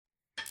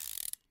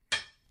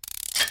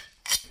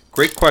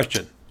Great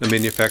Question, the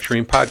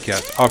manufacturing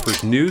podcast,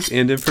 offers news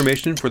and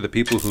information for the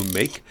people who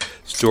make,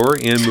 store,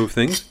 and move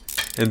things,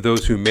 and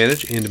those who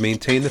manage and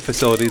maintain the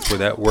facilities where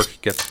that work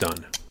gets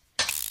done.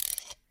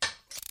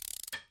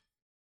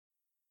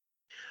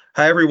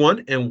 Hi,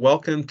 everyone, and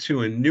welcome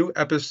to a new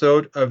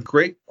episode of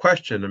Great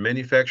Question, a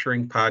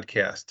manufacturing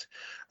podcast.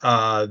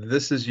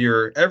 This is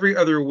your every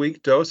other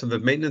week dose of the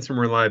maintenance and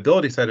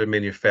reliability side of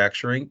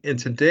manufacturing. And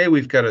today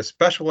we've got a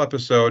special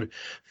episode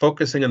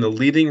focusing on the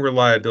Leading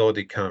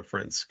Reliability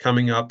Conference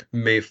coming up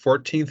May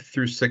 14th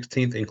through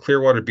 16th in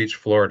Clearwater Beach,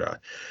 Florida.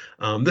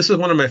 This is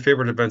one of my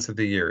favorite events of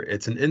the year.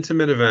 It's an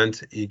intimate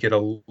event. You get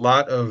a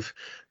lot of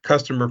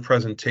customer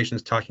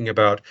presentations talking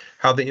about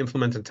how they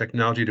implemented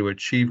technology to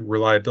achieve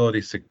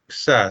reliability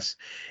success.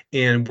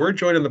 And we're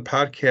joined on the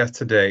podcast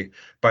today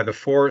by the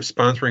four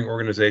sponsoring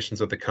organizations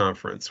of the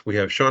conference. We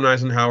have Sean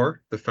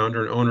Eisenhower, the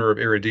founder and owner of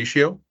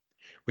Eruditio.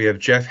 We have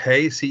Jeff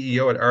Hay,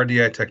 CEO at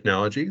RDI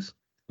Technologies.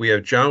 We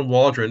have John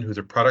Waldron, who's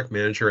a product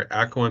manager at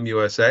Aquam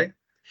USA.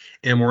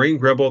 And Maureen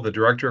Gribble, the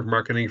director of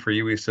marketing for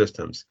UE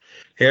Systems.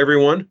 Hey,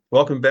 everyone.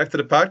 Welcome back to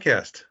the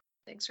podcast.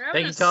 Thanks for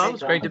having us. Thank you, Tom.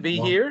 It's great to be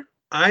here.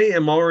 I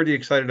am already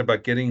excited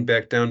about getting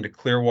back down to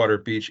Clearwater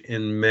Beach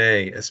in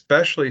May,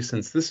 especially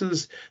since this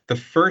is the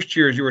first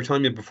year, as you were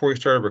telling me before we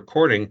started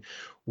recording,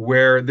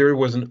 where there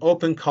was an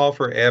open call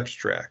for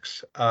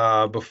abstracts.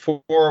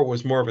 Before it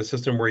was more of a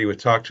system where you would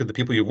talk to the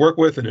people you work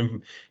with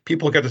and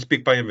people got to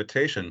speak by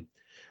invitation.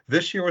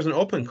 This year was an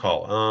open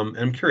call.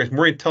 I'm curious,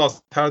 Maureen, tell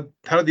us, how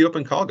did the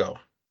open call go?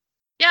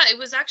 Yeah, it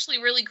was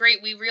actually really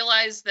great. We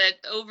realized that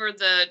over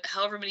the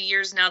however many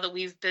years now that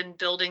we've been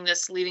building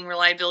this leading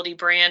reliability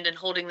brand and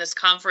holding this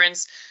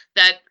conference,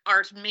 that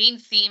our main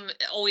theme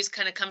always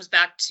kind of comes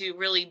back to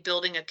really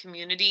building a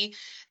community.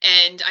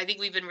 And I think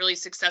we've been really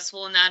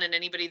successful in that. And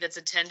anybody that's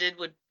attended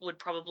would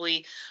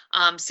probably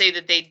say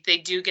that they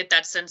do get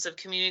that sense of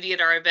community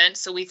at our event.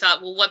 So we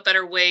thought, well, what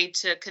better way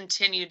to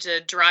continue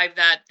to drive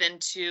that than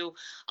to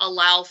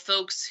allow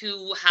folks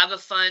who have a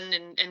fun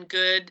and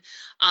good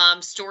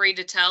story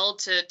to tell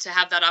to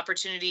have that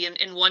opportunity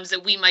and ones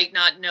that we might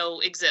not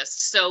know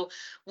exist. So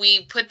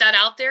we put that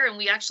out there, and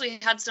we actually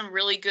had some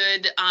really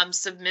good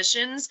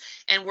submissions,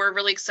 and we're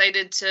really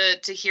excited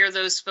to hear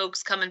those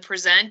folks come and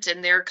present,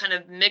 and they're kind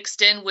of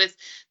mixed in with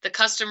the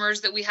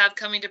customers that we have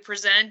coming to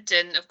present,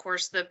 and of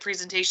course the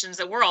presentations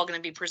that we're all going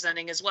to be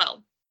presenting as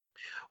well.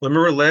 Well, I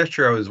remember last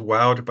year I was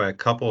wowed by a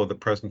couple of the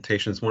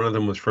presentations. One of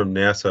them was from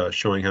NASA,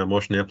 showing how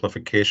motion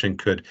amplification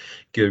could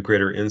give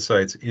greater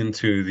insights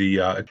into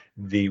the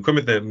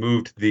equipment that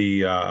moved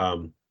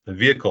the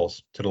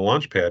vehicles to the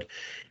launch pad.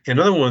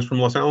 Another one was from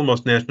Los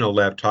Alamos National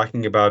Lab,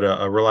 talking about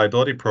a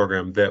reliability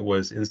program that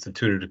was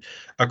instituted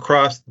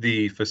across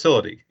the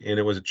facility. And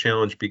it was a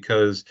challenge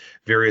because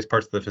various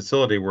parts of the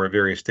facility were at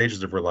various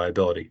stages of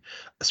reliability.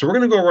 So we're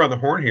going to go around the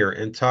horn here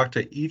and talk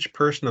to each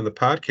person on the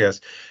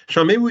podcast.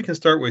 Sean, maybe we can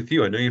start with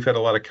you. I know you've had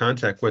a lot of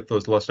contact with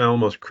those Los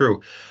Alamos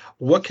crew.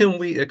 What can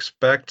we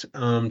expect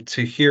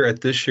to hear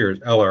at this year's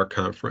LR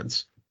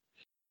conference?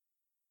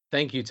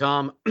 Thank you,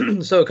 Tom.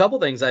 So a couple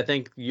things I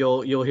think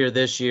you'll hear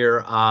this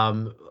year.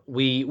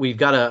 We've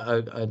got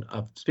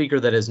a speaker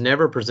that has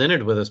never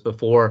presented with us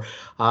before,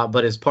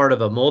 but is part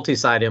of a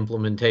multi-site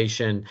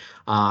implementation,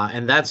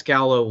 and that's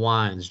Gallo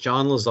Wines.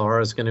 John Lazar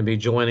is going to be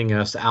joining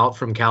us out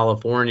from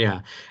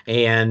California,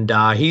 and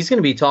he's going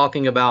to be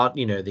talking about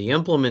the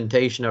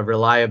implementation of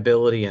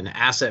reliability and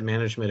asset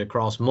management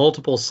across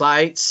multiple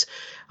sites.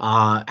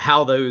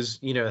 How those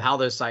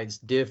sites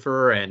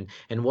differ and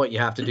what you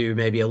have to do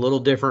maybe a little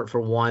different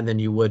for one than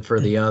you would for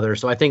the other.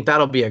 So I think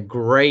that'll be a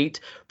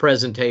great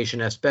presentation,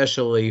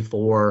 especially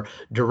for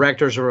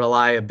directors of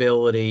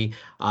reliability,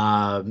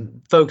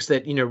 folks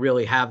that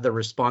really have the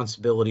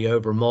responsibility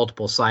over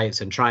multiple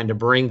sites and trying to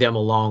bring them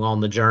along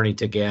on the journey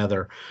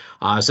together.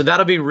 So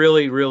that'll be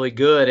really, really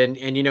good. And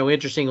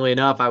interestingly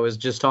enough, I was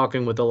just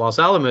talking with the Los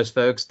Alamos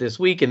folks this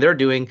week, and they're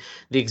doing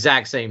the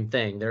exact same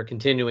thing. They're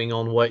continuing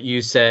on what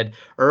you said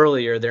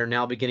earlier. They're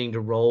now beginning to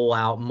roll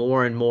out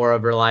more and more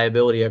of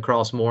reliability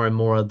across more and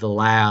more of the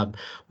lab,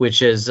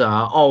 which is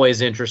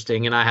always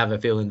interesting. And I have a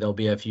feeling there'll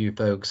be a few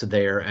folks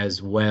there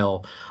as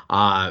well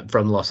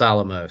from Los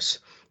Alamos.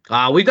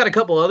 We've got a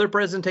couple other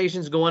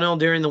presentations going on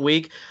during the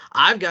week.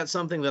 I've got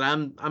something that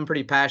I'm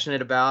pretty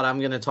passionate about. I'm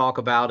going to talk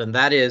about, and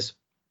that is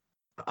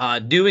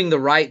doing the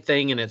right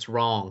thing and it's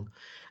wrong.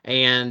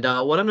 And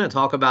what I'm going to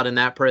talk about in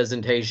that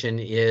presentation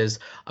is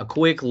a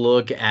quick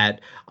look at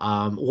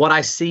what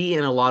I see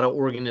in a lot of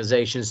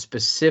organizations,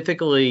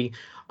 specifically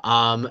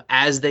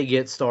as they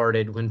get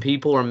started, when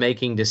people are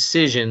making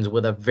decisions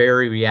with a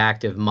very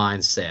reactive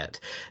mindset.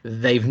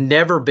 They've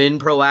never been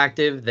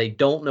proactive. They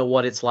don't know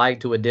what it's like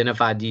to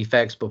identify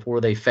defects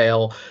before they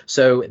fail.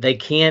 So they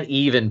can't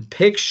even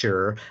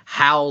picture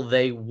how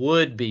they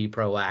would be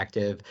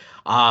proactive.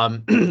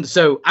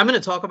 So I'm going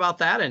to talk about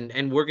that,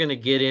 and we're going to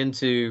get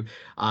into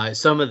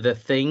some of the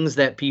things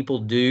that people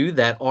do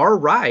that are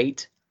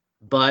right,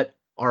 but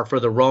are for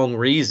the wrong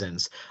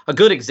reasons. A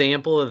good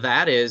example of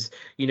that is,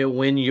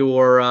 when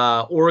you're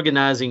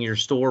organizing your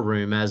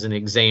storeroom, as an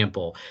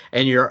example,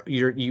 and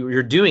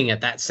you're doing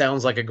it, that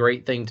sounds like a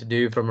great thing to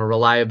do from a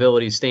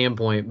reliability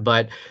standpoint,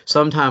 but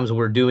sometimes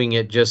we're doing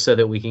it just so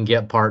that we can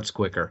get parts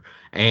quicker.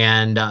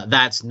 And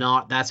that's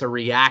a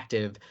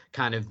reactive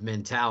kind of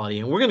mentality.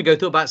 And we're going to go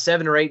through about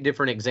 7 or 8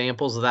 different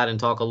examples of that and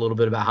talk a little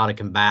bit about how to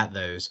combat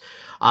those.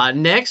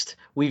 Next,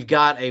 we've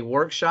got a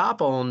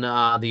workshop on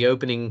the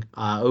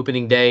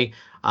opening day.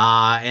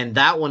 And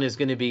that one is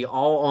going to be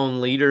all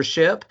on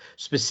leadership,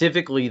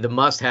 specifically the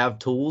must-have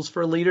tools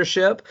for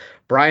leadership.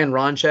 Brian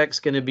Ronchek's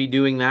going to be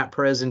doing that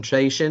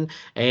presentation,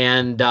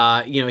 and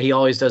he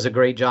always does a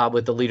great job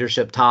with the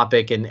leadership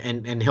topic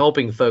and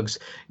helping folks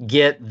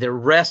get the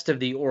rest of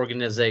the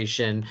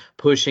organization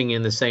pushing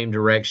in the same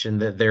direction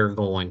that they're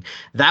going.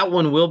 That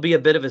one will be a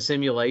bit of a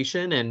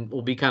simulation and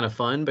will be kind of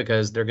fun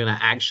because they're going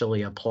to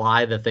actually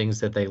apply the things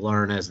that they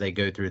learn as they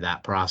go through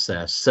that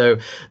process. So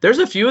there's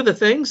a few of the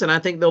things, and I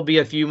think there'll be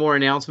a few more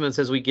announcements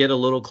as we get a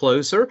little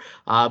closer,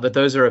 but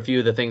those are a few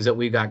of the things that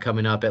we've got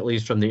coming up, at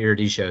least from the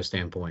ERD show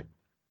standpoint.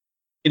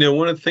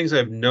 One of the things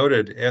I've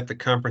noted at the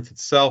conference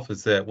itself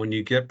is that when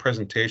you get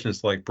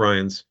presentations like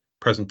Brian's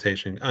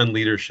presentation on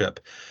leadership,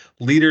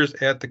 leaders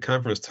at the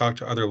conference talk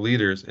to other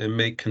leaders and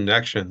make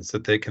connections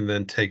that they can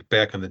then take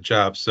back on the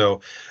job.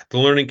 So the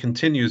learning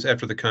continues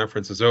after the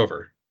conference is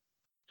over.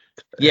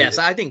 Yes,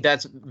 I think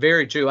that's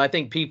very true. I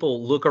think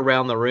people look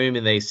around the room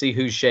and they see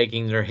who's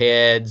shaking their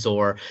heads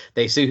or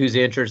they see who's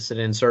interested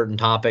in certain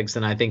topics.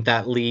 And I think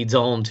that leads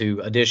on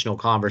to additional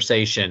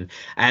conversation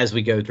as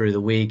we go through the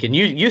week. And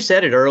you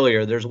said it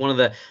earlier, that's one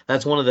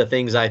of the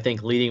things I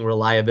think Leading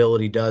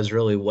Reliability does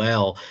really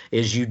well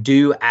is you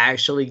do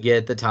actually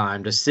get the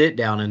time to sit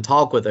down and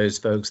talk with those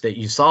folks that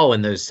you saw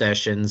in those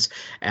sessions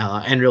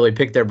and really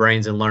pick their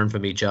brains and learn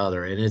from each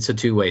other. And it's a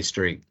two-way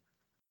street.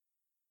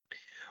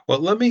 Well,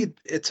 let me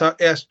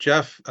ask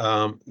Jeff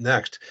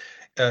next.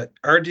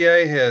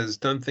 RDI has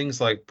done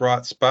things like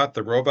brought Spot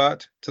the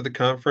robot to the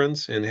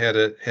conference and had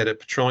it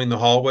patrolling the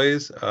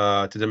hallways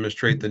to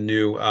demonstrate the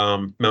new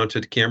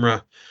mounted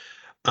camera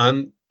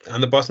on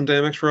the Boston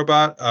Dynamics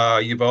robot.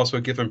 You've also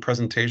given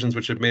presentations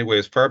which have made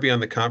waves far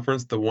beyond the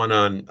conference. The one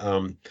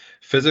on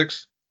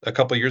physics a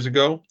couple years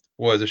ago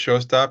was a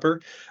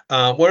showstopper.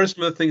 What are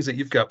some of the things that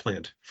you've got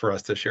planned for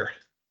us this year?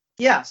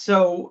 Yeah,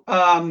 so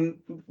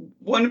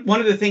one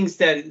of the things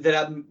that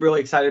I'm really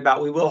excited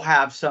about, we will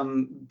have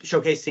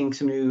showcasing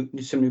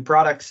some new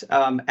products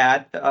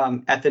at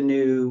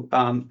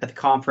the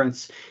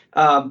conference.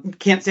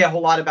 Can't say a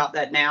whole lot about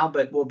that now,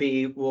 but we'll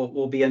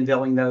be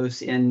unveiling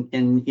those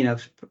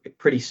in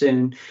pretty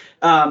soon.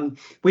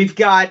 We've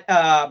got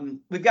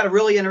a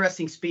really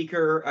interesting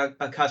speaker,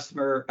 a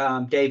customer,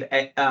 Dave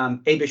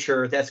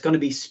Abisher, that's going to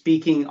be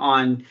speaking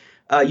on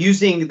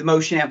using the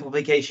motion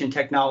amplification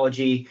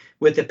technology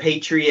with the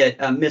Patriot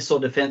missile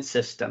defense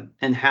system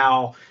and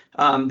how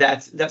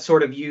that's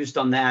sort of used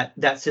on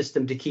that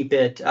system to keep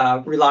it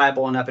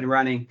reliable and up and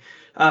running.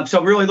 So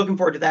I'm really looking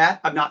forward to that.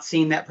 I've not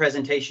seen that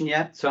presentation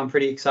yet, so I'm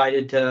pretty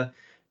excited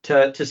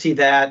to see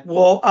that.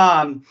 We'll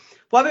have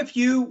a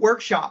few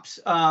workshops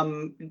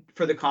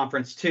for the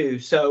conference too.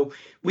 So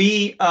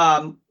we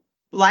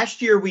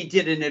last year we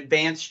did an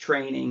advanced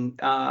training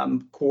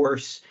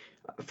course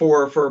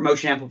for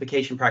motion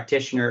amplification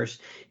practitioners.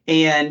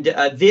 And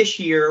this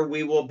year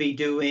we will be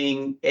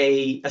doing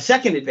a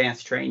second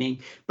advanced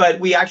training, but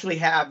we actually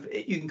have,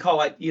 you can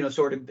call it,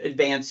 sort of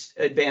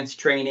advanced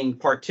training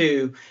part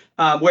 2,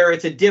 where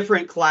it's a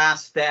different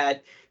class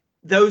that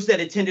those that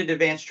attended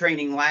advanced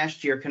training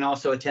last year can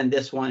also attend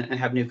this one and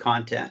have new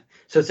content.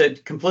 So it's a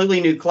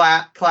completely new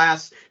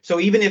class. So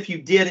even if you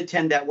did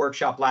attend that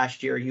workshop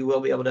last year, you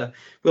will be able to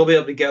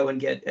go and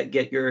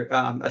get your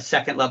a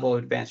second level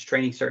of advanced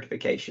training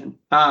certification.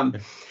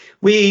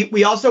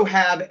 We also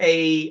have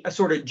a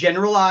sort of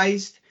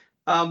generalized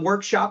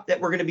workshop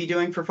that we're going to be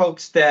doing for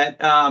folks that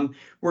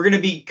we're going to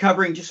be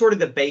covering just sort of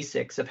the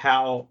basics of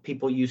how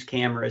people use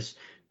cameras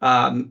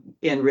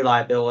in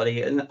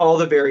reliability and all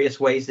the various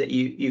ways that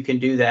you can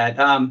do that.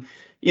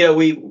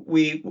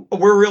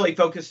 We're really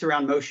focused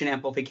around motion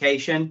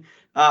amplification,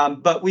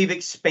 but we've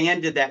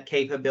expanded that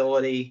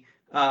capability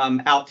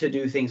out to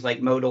do things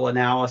like modal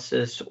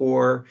analysis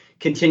or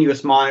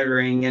continuous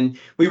monitoring. And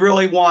we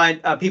really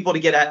want people to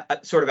get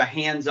a sort of a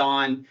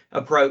hands-on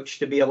approach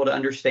to be able to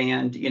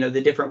understand,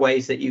 the different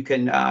ways that you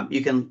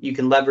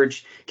can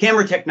leverage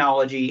camera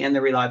technology in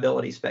the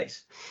reliability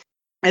space.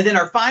 And then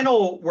our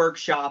final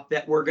workshop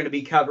that we're going to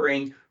be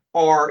covering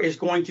is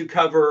going to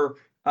cover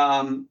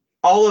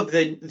all of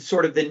the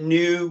sort of the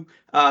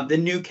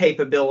new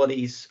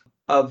capabilities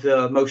of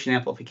the motion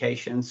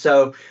amplification.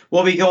 So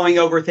we'll be going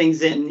over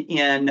things in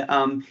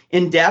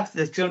depth.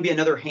 It's going to be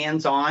another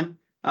hands-on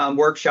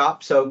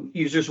workshop. So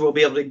users will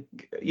be able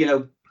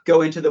to,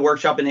 go into the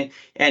workshop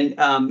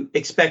and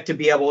expect to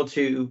be able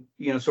to,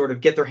 sort of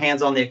get their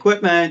hands on the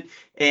equipment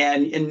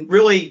and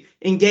really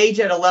engage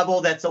at a level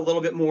that's a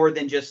little bit more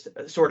than just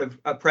sort of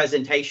a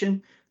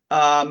presentation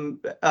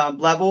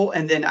level,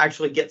 and then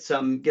actually get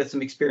some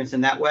experience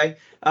in that way.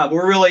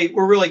 We're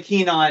really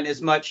keen on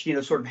as much,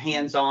 sort of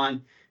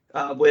hands-on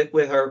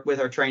with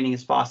our training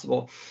as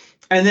possible.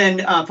 And then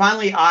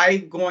finally,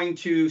 I'm going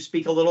to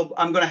speak a little.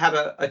 I'm going to have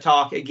a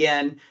talk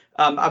again.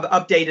 I've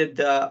updated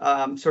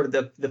the sort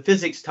of the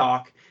physics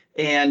talk,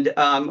 and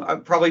I'll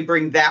probably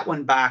bring that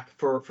one back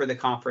for the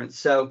conference.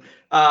 So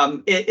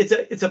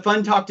it's a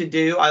fun talk to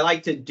do. I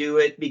like to do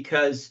it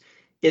because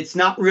it's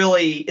not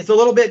really. It's a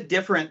little bit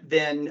different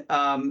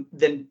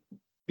than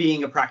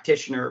being a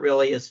practitioner. It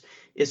really is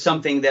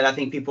something that I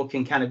think people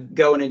can kind of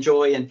go and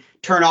enjoy and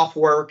turn off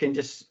work and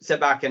just sit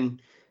back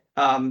and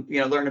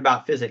learn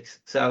about physics.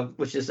 So,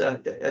 which is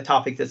a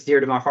topic that's dear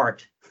to my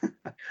heart.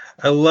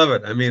 I love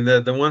it. I mean,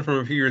 the one from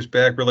a few years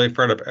back really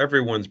fired up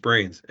everyone's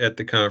brains at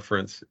the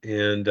conference,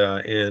 and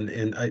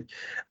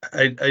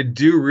I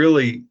do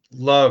really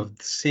love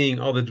seeing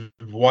all the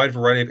wide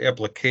variety of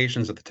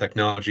applications of the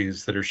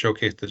technologies that are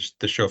showcased at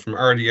the show, from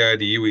RDI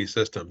to UE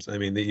systems. I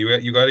mean,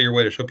 you go out of your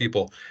way to show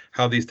people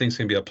how these things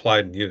can be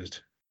applied and used.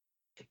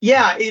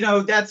 Yeah,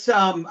 that's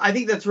I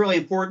think that's really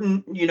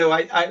important.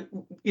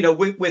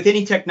 With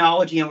any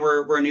technology, and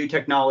we're a new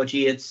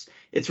technology,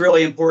 it's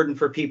really important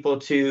for people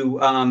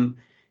to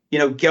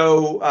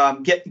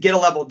go get a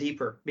level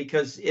deeper,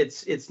 because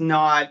it's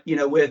not,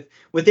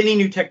 with any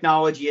new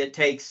technology, it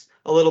takes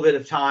a little bit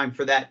of time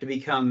for that to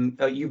become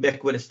a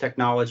ubiquitous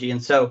technology.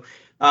 And so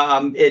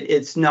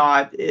it's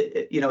not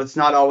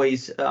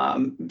always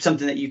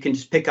something that you can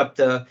just pick up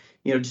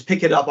just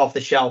pick it up off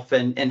the shelf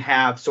and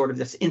have sort of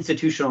this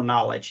institutional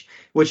knowledge,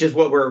 which is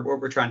what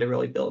we're trying to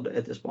really build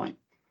at this point.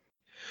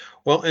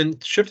 Well,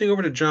 and shifting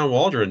over to John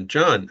Waldron.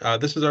 John,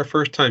 this is our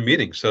first time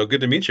meeting, so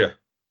good to meet you.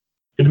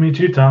 Good to meet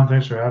you, Tom.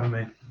 Thanks for having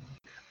me.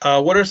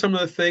 What are some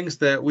of the things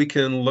that we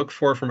can look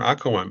for from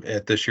AquaWEM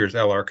at this year's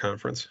LR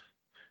conference?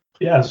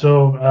 Yeah,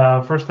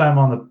 so first time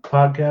on the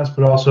podcast,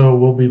 but also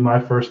will be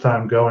my first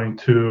time going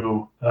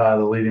to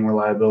the Leading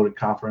Reliability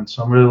Conference.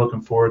 So I'm really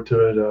looking forward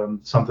to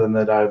it. Something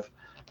that I've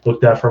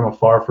looked at from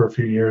afar for a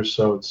few years,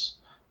 so it's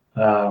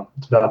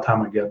about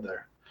time I get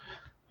there.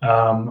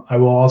 I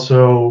will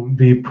also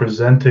be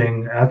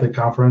presenting at the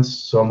conference,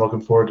 so I'm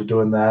looking forward to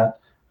doing that.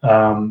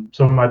 Some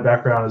of my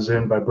background is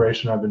in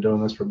vibration. I've been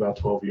doing this for about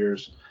 12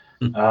 years.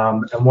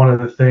 And one of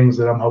the things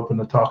that I'm hoping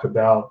to talk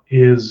about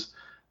is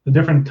the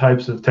different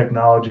types of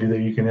technology that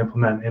you can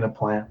implement in a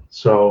plant.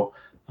 So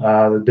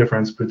the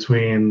difference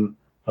between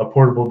a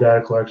portable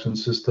data collection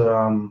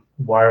system,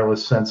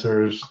 wireless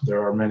sensors,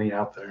 there are many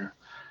out there,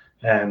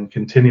 and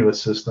continuous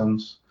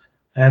systems,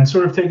 and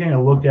sort of taking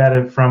a look at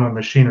it from a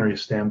machinery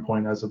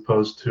standpoint, as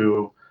opposed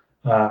to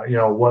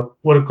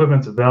what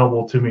equipment's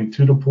available to me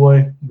to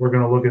deploy. We're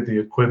going to look at the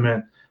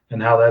equipment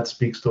and how that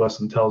speaks to us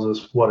and tells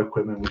us what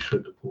equipment we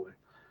should deploy.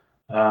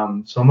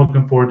 So I'm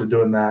looking forward to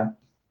doing that.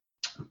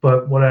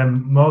 But what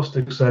I'm most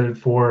excited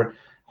for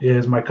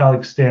is my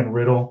colleague Stan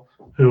Riddle,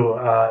 who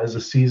is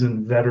a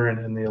seasoned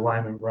veteran in the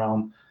alignment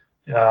realm,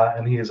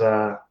 and he's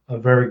a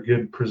very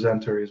good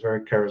presenter. He's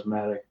very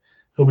charismatic.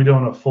 He'll be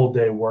doing a full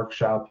day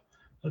workshop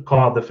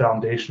called The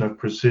Foundation of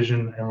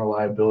Precision and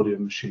Reliability of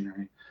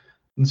Machinery.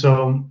 And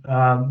so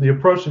the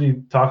approach that he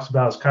talks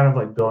about is kind of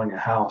like building a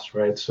house,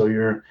 right? So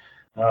you're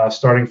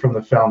starting from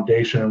the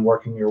foundation and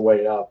working your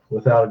way up.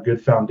 Without a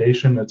good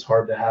foundation, it's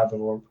hard to have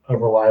a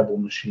reliable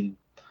machine.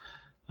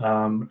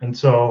 And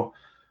so,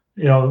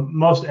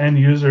 most end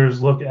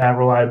users look at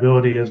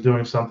reliability as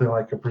doing something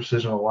like a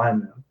precision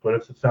alignment. But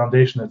if the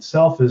foundation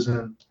itself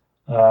isn't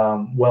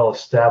well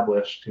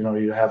established,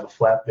 you have a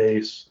flat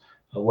base,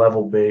 a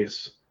level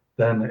base,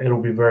 then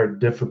it'll be very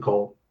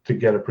difficult to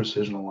get a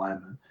precision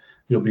alignment.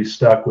 You'll be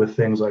stuck with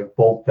things like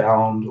bolt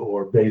bound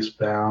or base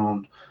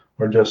bound,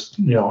 or just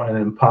an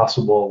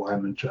impossible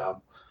alignment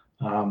job.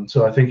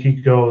 So I think he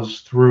goes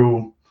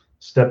through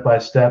step by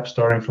step,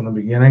 starting from the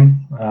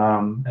beginning,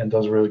 and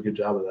does a really good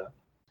job of that.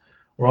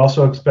 We're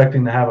also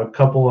expecting to have a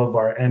couple of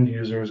our end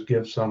users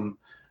give some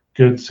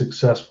good,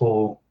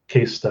 successful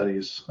case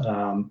studies,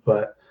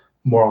 but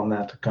more on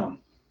that to come.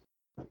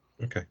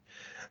 Okay,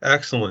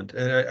 excellent.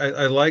 And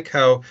I like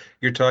how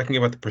you're talking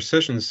about the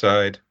precision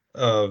side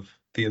of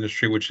the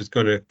industry, which is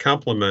going to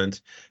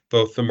complement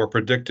both the more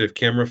predictive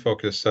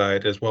camera-focused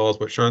side, as well as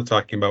what Sean's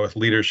talking about with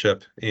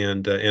leadership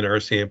and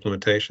RC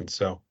implementation.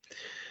 So,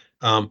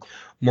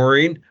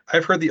 Maureen,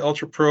 I've heard the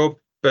Ultra Probe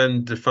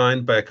been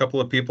defined by a couple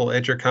of people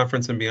at your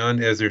conference and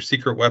beyond as their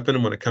secret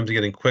weapon when it comes to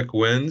getting quick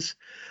wins.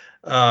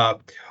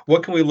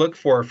 What can we look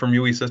for from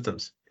UE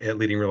Systems at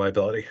Leading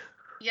Reliability?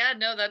 Yeah,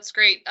 no, that's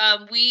great.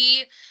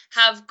 We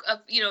have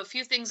a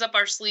few things up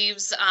our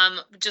sleeves.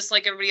 Just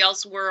like everybody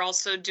else, we're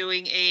also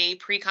doing a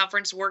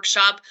pre-conference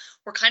workshop.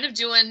 We're kind of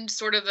doing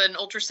sort of an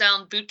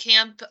ultrasound boot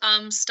camp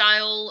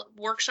style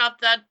workshop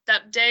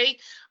that day.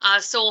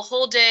 So a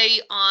whole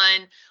day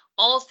on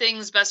all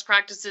things best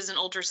practices in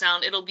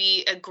ultrasound. It'll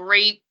be a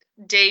great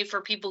day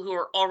for people who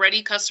are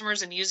already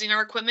customers and using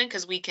our equipment,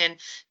 because we can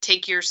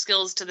take your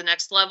skills to the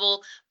next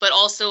level, but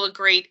also a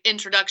great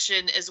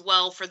introduction as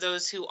well for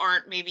those who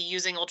aren't maybe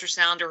using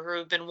ultrasound or who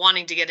have been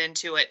wanting to get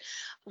into it.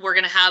 We're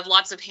going to have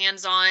lots of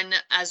hands-on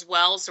as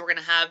well. So we're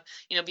going to have,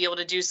 be able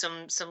to do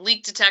some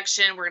leak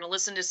detection. We're going to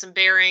listen to some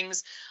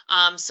bearings.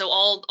 So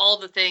all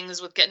the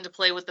things with getting to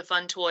play with the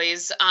fun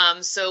toys.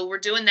 So we're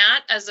doing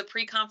that as a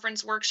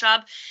pre-conference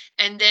workshop.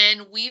 And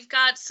then we've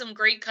got some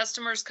great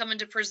customers coming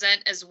to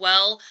present as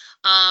well.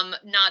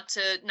 Not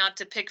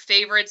to pick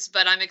favorites,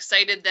 but I'm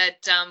excited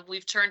that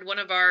we've turned one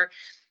of our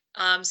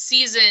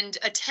seasoned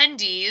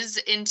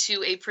attendees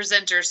into a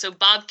presenter. So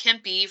Bob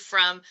Kempe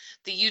from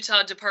the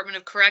Utah Department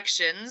of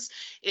Corrections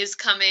is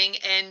coming,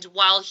 and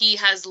while he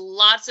has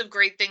lots of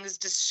great things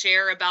to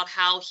share about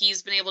how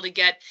he's been able to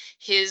get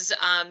his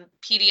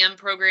PDM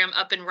program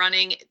up and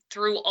running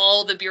through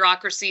all the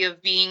bureaucracy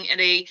of being at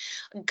a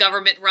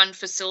government-run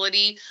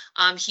facility,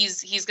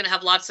 he's going to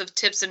have lots of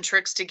tips and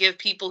tricks to give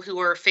people who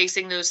are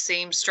facing those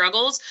same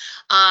struggles.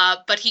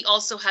 But he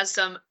also has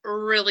some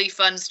really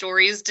fun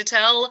stories to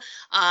tell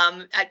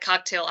at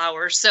cocktail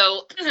hour.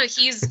 So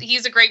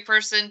he's a great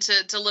person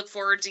to look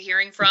forward to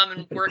hearing from,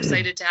 and we're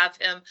excited to have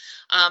him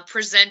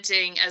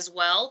presenting as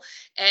well.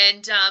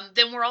 And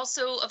then we're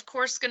also, of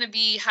course, going to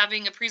be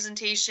having a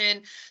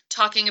presentation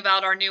talking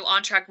about our new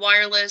OnTrack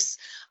wireless,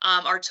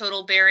 our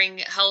total bearing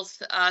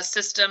health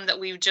system that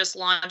we've just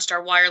launched,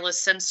 our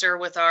wireless sensor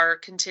with our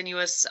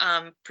continuous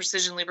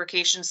precision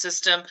lubrication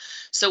system.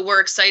 So we're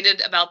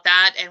excited about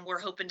that, and we're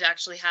hoping to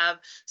actually have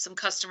some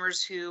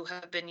customers who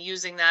have been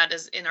using that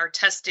as in our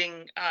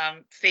testing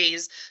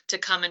phase to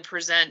come and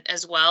present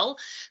as well.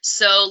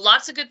 So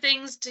lots of good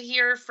things to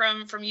hear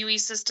from UE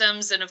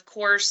Systems, and of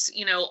course,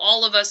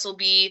 all of us will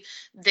be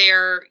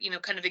there,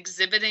 kind of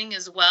exhibiting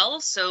as well.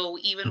 So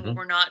even when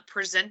we're not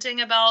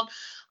presenting about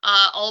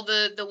all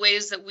the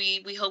ways that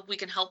we hope we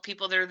can help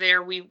people that are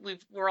there,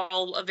 we're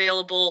all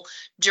available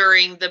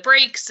during the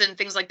breaks and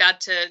things like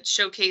that to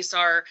showcase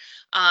our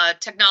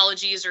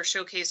technologies or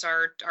showcase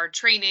our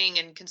training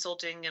and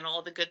consulting and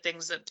all the good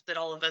things that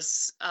all of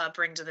us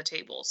bring to the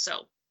table.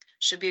 So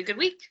should be a good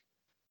week.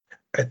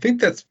 I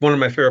think that's one of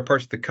my favorite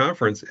parts of the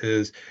conference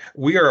is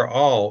we are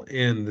all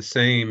in the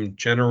same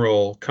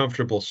general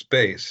comfortable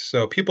space.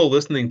 So people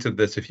listening to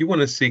this, if you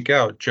want to seek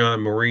out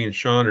John, Maureen,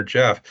 Sean, or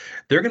Jeff,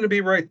 they're going to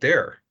be right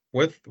there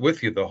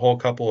with you the whole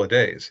couple of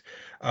days.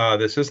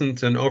 This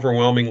isn't an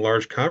overwhelming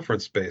large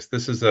conference space.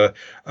 This is a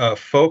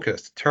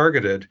focused,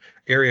 targeted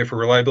area for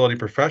reliability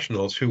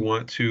professionals who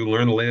want to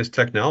learn the latest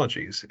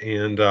technologies.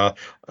 And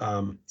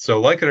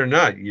so like it or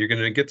not, you're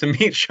going to get to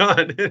meet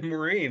Sean and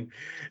Maureen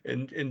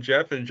and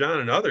Jeff and John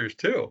and others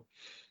too.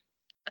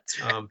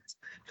 That's right.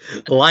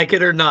 Like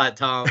it or not,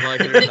 Tom, like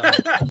it or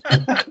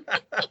not.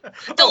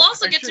 They'll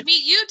also get to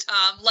meet you,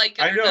 Tom, like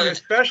it I know,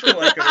 especially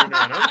like it or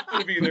not. I'm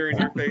going to be there in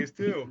your face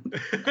too.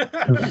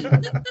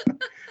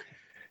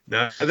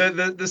 Now,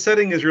 the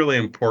setting is really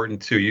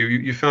important too.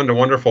 You found a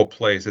wonderful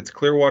place. It's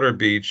Clearwater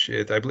Beach.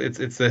 I believe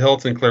it's the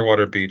Hilton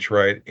Clearwater Beach,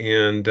 right?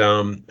 And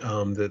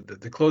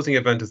the closing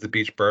event is the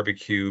beach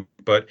barbecue.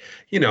 But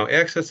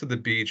access to the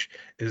beach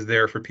is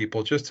there for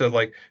people just to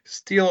like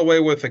steal away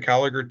with a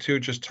colleague or two,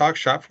 just talk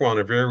shop for a while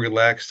in a very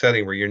relaxed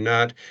setting where you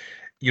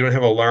don't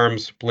have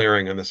alarms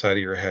blaring on the side of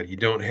your head. You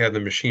don't have the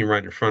machine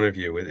right in front of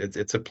you.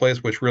 It's a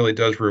place which really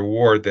does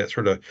reward that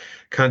sort of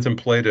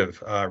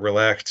contemplative,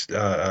 relaxed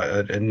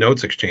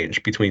notes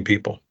exchange between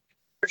people.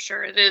 For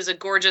sure. It is a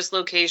gorgeous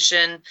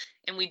location.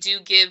 And we do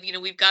give,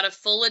 we've got a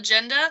full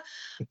agenda,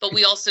 but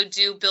we also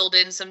do build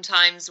in some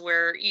times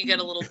where you get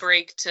a little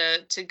break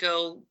to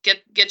go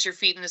get your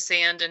feet in the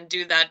sand and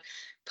do that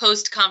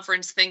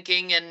post-conference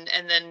thinking and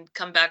then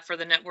come back for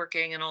the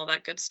networking and all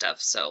that good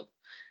stuff. So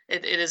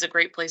it is a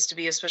great place to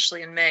be,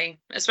 especially in May,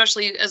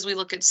 especially as we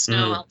look at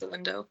snow out the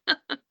window.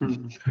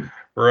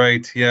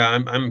 Right. Yeah.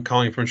 I'm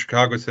calling from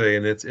Chicago today,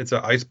 and it's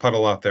an ice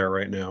puddle out there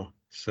right now.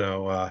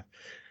 So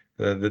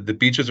the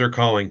beaches are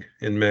calling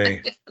in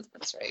May.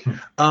 That's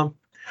right.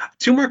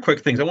 Two more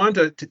quick things. I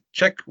wanted to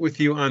check with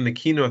you on the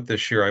keynote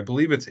this year. I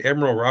believe it's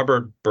Admiral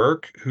Robert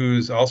Burke,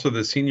 who's also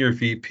the Senior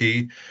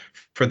VP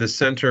for the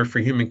Center for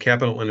Human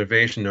Capital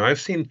Innovation. Now, I've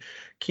seen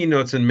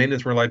keynotes in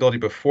maintenance reliability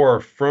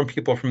before from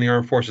people from the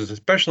armed forces,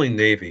 especially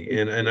Navy.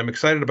 And I'm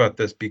excited about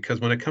this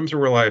because when it comes to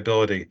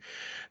reliability,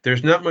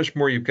 there's not much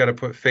more you've got to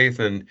put faith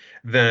in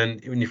than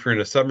if you're in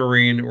a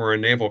submarine or a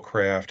naval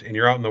craft and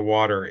you're out in the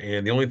water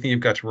and the only thing you've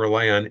got to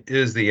rely on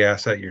is the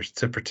asset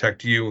to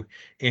protect you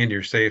and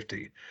your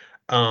safety.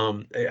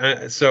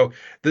 So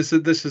this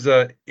is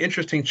a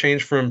interesting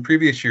change from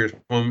previous years.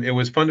 It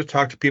was fun to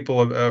talk to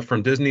people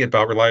from Disney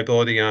about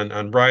reliability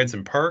on rides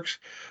and parks,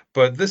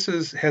 but this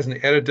has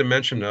an added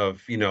dimension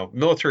of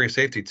military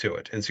safety to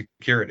it and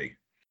security.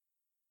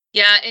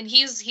 Yeah, and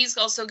he's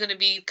also going to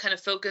be kind of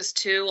focused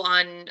too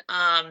on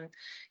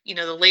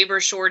the labor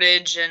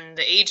shortage and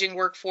the aging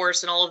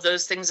workforce and all of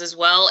those things as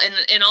well.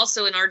 And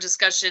also in our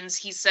discussions,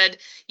 he said,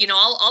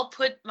 I'll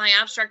put my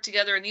abstract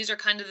together, and these are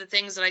kind of the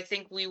things that I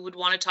think we would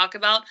want to talk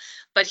about.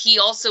 But he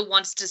also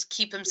wants to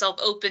keep himself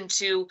open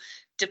to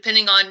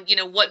depending on,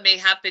 what may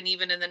happen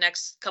even in the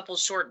next couple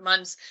short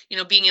months,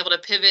 being able to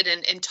pivot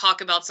and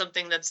talk about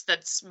something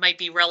that's might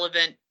be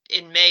relevant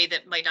in May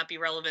that might not be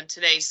relevant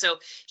today. So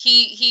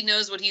he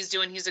knows what he's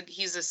doing.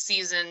 He's a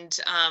seasoned,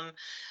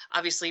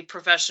 obviously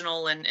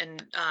professional,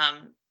 and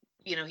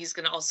he's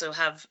going to also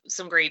have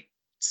some great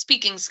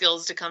speaking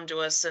skills to come to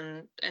us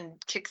and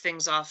kick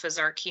things off as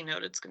our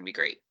keynote. It's going to be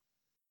great.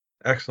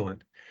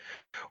 Excellent.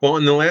 Well,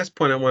 and the last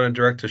point I want to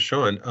direct to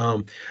Sean.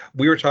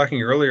 We were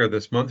talking earlier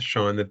this month,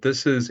 Sean, that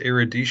this is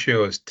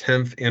Eruditio's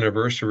 10th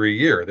anniversary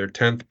year, their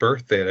 10th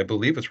birthday. I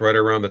believe it's right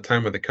around the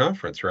time of the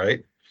conference,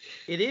 right?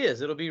 It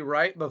is. It'll be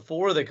right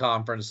before the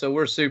conference. So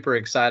we're super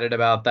excited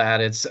about that.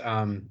 It's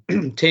 10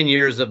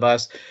 years of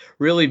us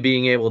really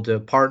being able to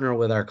partner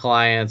with our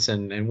clients,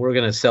 and we're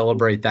going to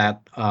celebrate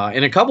that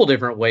in a couple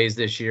different ways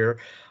this year.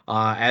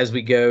 As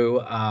we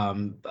go,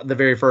 the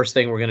very first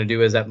thing we're going to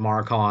do is at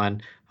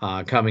MarCon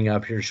coming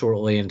up here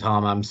shortly. And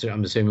Tom, I'm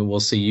assuming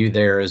we'll see you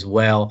there as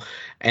well.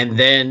 And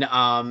then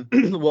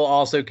we'll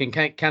also can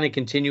kind of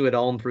continue it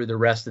on through the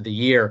rest of the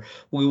year.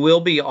 We will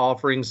be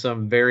offering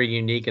some very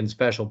unique and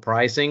special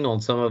pricing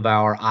on some of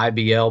our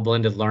IBL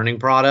blended learning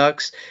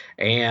products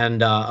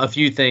and a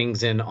few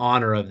things in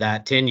honor of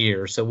that 10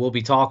 years. So we'll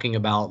be talking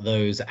about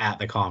those at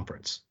the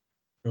conference.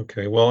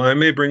 Okay. Well, I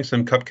may bring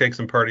some cupcakes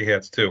and party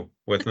hats too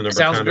with the number.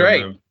 Sounds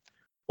great.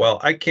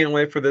 Well, I can't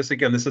wait for this.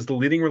 Again, this is the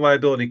Leading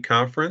Reliability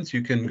Conference.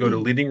 You can go to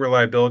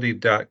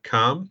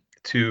leadingreliability.com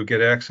to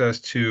get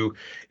access to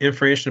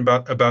information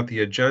about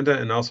the agenda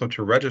and also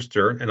to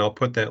register. And I'll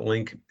put that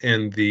link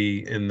in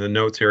the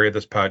notes area of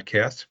this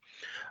podcast.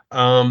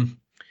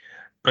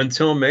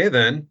 Until May,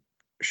 then,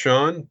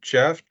 Sean,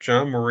 Jeff,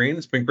 John, Maureen,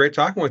 it's been great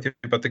talking with you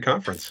about the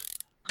conference.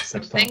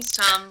 Awesome. Thanks,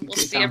 Tom. We'll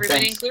see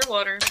everybody in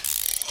Clearwater.